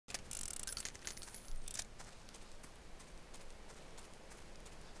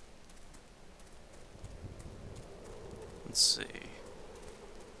see.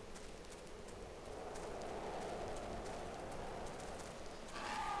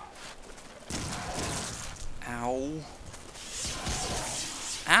 Ow.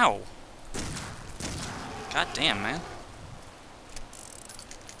 Ow! God damn, man.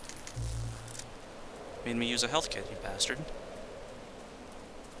 Made me use a health kit, you bastard.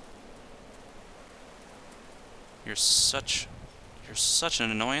 You're such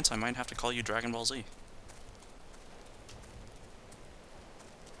an annoyance, I might have to call you Dragonball Z.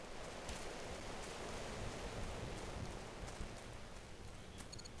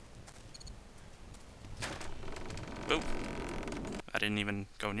 Boop. I didn't even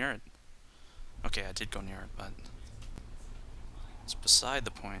go near it. Okay, I did go near it, but it's beside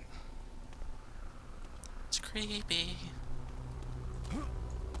the point. It's creepy.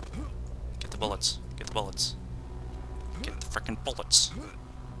 Get the bullets. Get the bullets. Get the frickin' bullets.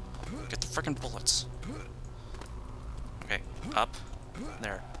 Get the frickin' bullets. Okay, up.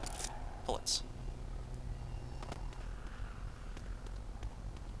 There. Bullets.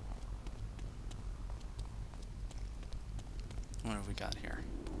 What have we got here?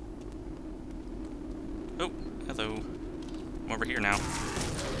 Oh, hello. I'm over here now.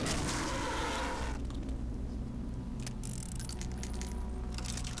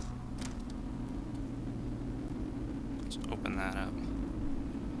 Let's open that up.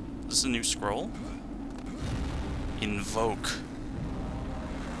 This is a new scroll. Invoke.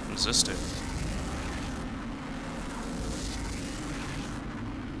 Resisted.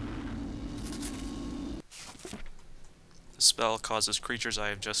 The spell causes creatures I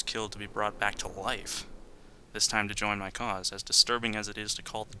have just killed to be brought back to life. This time to join my cause. As disturbing as it is to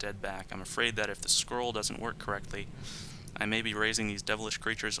call the dead back, I'm afraid that if the scroll doesn't work correctly, I may be raising these devilish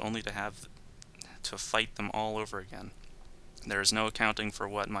creatures only to have to fight them all over again. There is no accounting for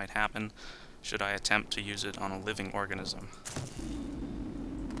what might happen should I attempt to use it on a living organism.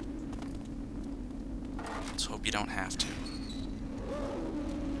 Let's hope you don't have to.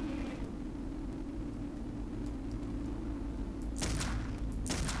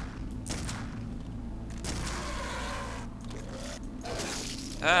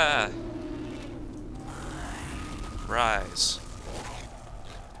 Ah! Rise.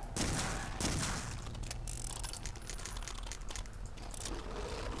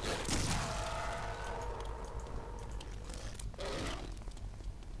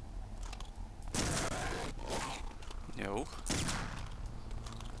 No.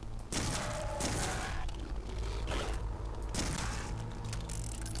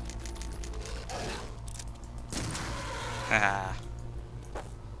 Haha.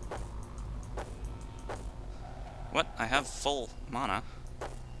 What? I have full mana.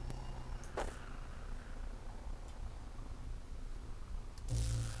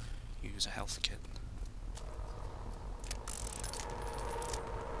 Use a health kit.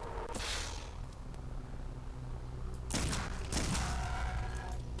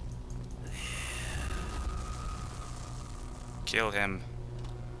 Kill him.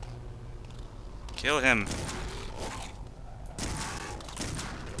 Kill him.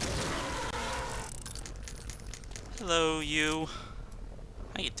 Hello, you.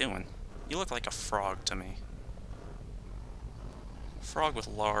 How you doing? You look like a frog to me. Frog with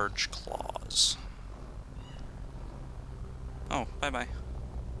large claws. Oh, bye-bye.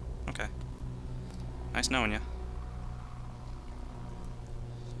 Okay. Nice knowing you.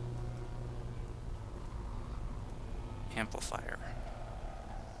 Amplifier.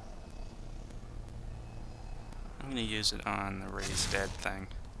 I'm gonna use it on the raised dead thing,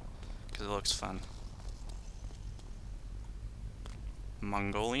 because it looks fun.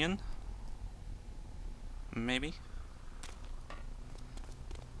 Mongolian? Maybe?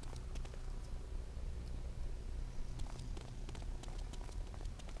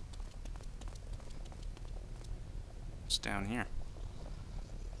 It's down here.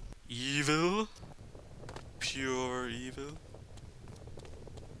 Evil? Pure evil?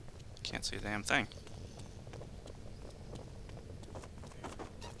 Can't see a damn thing.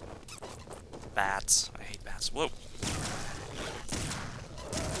 Bats. I hate bats. Whoa!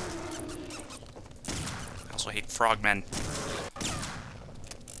 I also hate frogmen.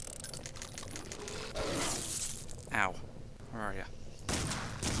 Ow. Where are you?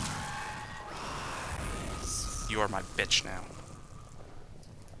 You are my bitch now.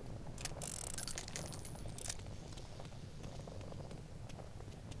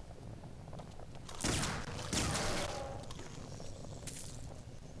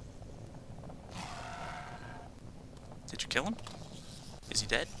 Did you kill him? Is he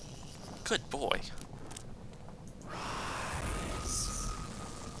dead? Good boy.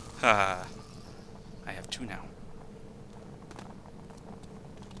 Ha! I have two now.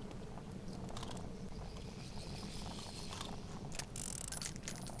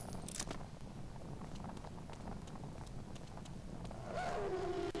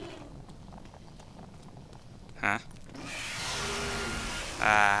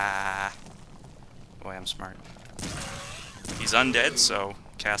 He's undead, so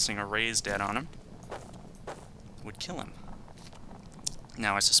casting a raise dead on him would kill him.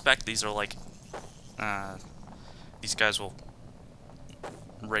 Now, I suspect these are like, these guys will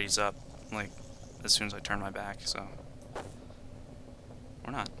raise up, like, as soon as I turn my back, so.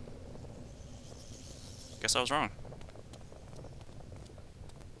 Or not. Guess I was wrong.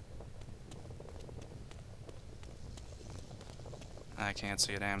 I can't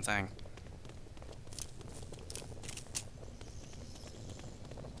see a damn thing.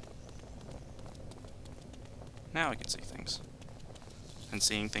 Now I can see things. And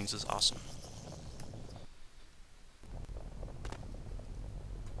seeing things is awesome.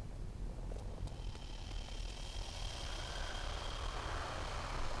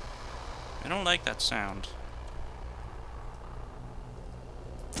 I don't like that sound.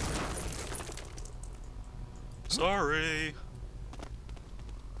 Sorry.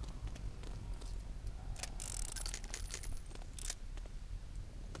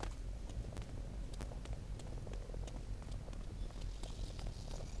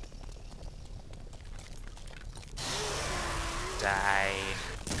 Die.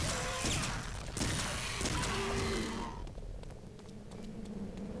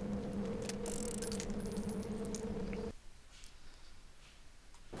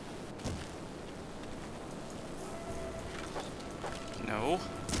 No.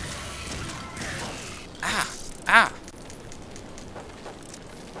 Ah! Ah!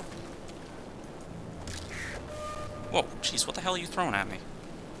 Whoa, jeez, what the hell are you throwing at me?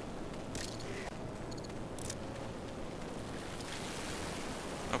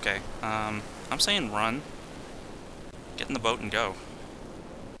 Okay, I'm saying run. Get in the boat and go.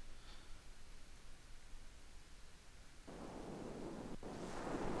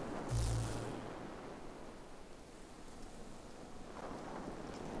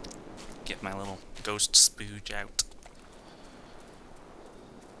 Get my little ghost spooge out.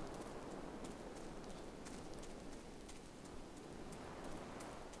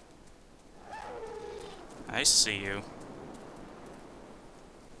 I see you.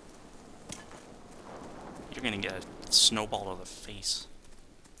 You're gonna get a snowball to the face.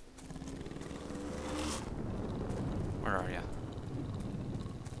 Where are you?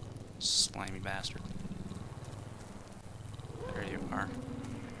 Slimy bastard. There you are.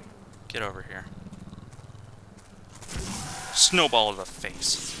 Get over here. Snowball to the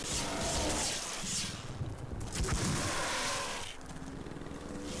face.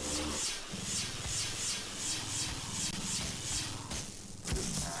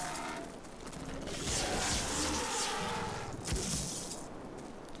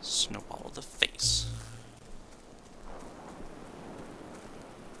 Snowball to the face.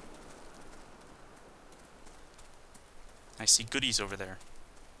 I see goodies over there.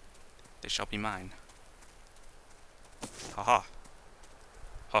 They shall be mine. Ha ha.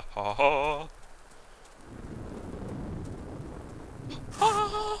 Ha ha ha.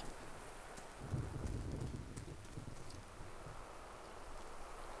 Ha.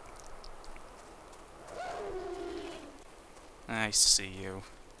 I see you.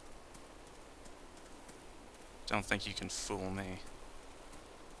 Don't think you can fool me.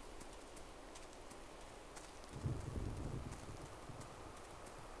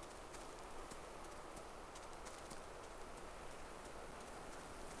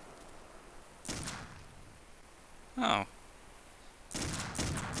 Oh.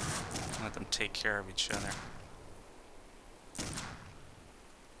 Let them take care of each other.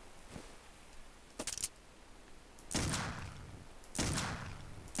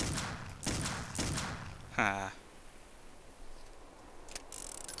 Ha.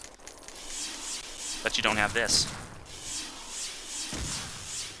 Bet you don't have this.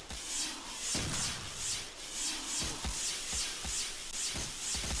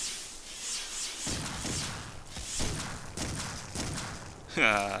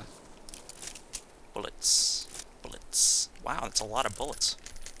 Bullets. Bullets. Wow, that's a lot of bullets.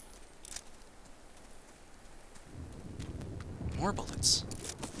 More bullets.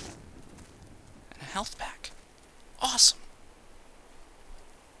 And a health pack. Awesome.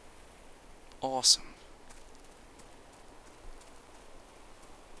 Awesome.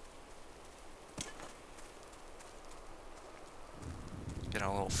 Get a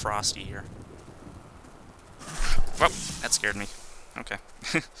little frosty here. Whoa, that scared me. Okay.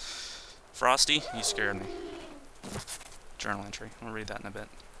 Frosty, you scared me. Journal entry. I'll read that in a bit.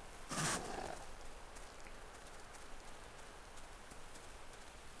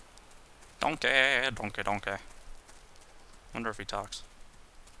 Donkey, donkey, donkey. Wonder if he talks.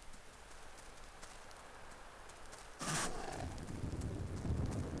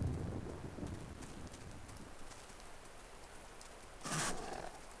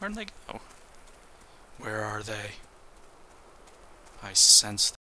 Where'd they go? Where are they? I sense them.